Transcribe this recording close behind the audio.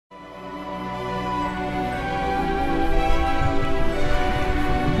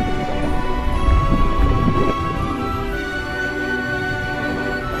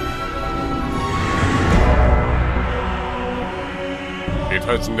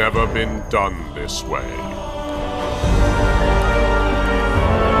has never been done this way.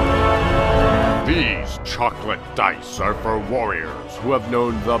 These chocolate dice are for warriors who have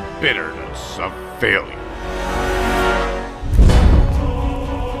known the bitterness of failure.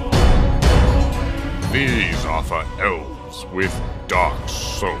 These are for elves with dark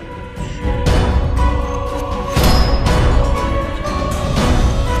souls.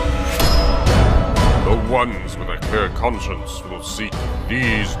 The ones with a clear conscience will seek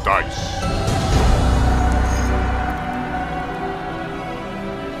these dice.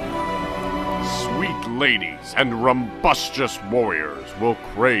 Sweet ladies and rumbustious warriors will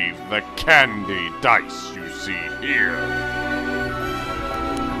crave the candy dice you see here.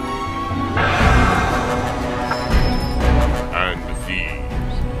 And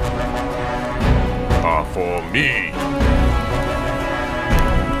these are for me.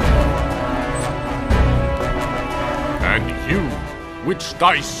 And you, which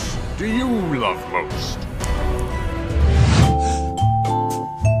dice do you love most?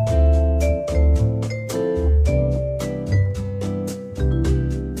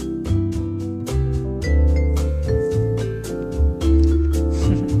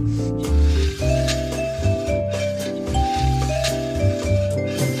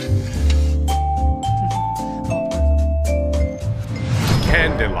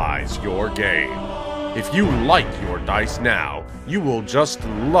 CANDYLIZE your game. If you like your dice now, you will just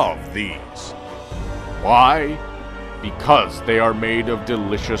love these. Why? Because they are made of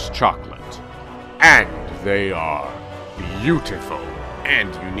delicious chocolate. And they are beautiful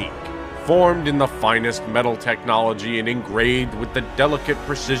and unique. Formed in the finest metal technology and engraved with the delicate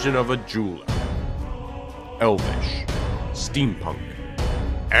precision of a jeweler. Elvish, steampunk,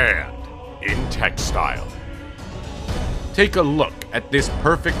 and in textile. Take a look at this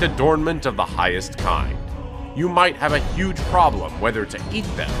perfect adornment of the highest kind. You might have a huge problem whether to eat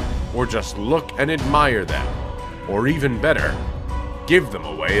them, or just look and admire them. Or even better, give them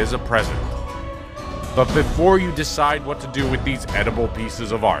away as a present. But before you decide what to do with these edible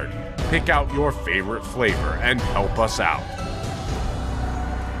pieces of art, pick out your favorite flavor and help us out.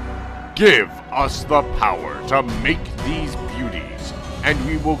 Give us the power to make these beauties, and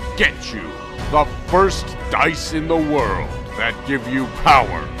we will get you the first dice in the world that give you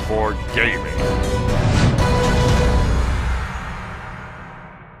power for gaming.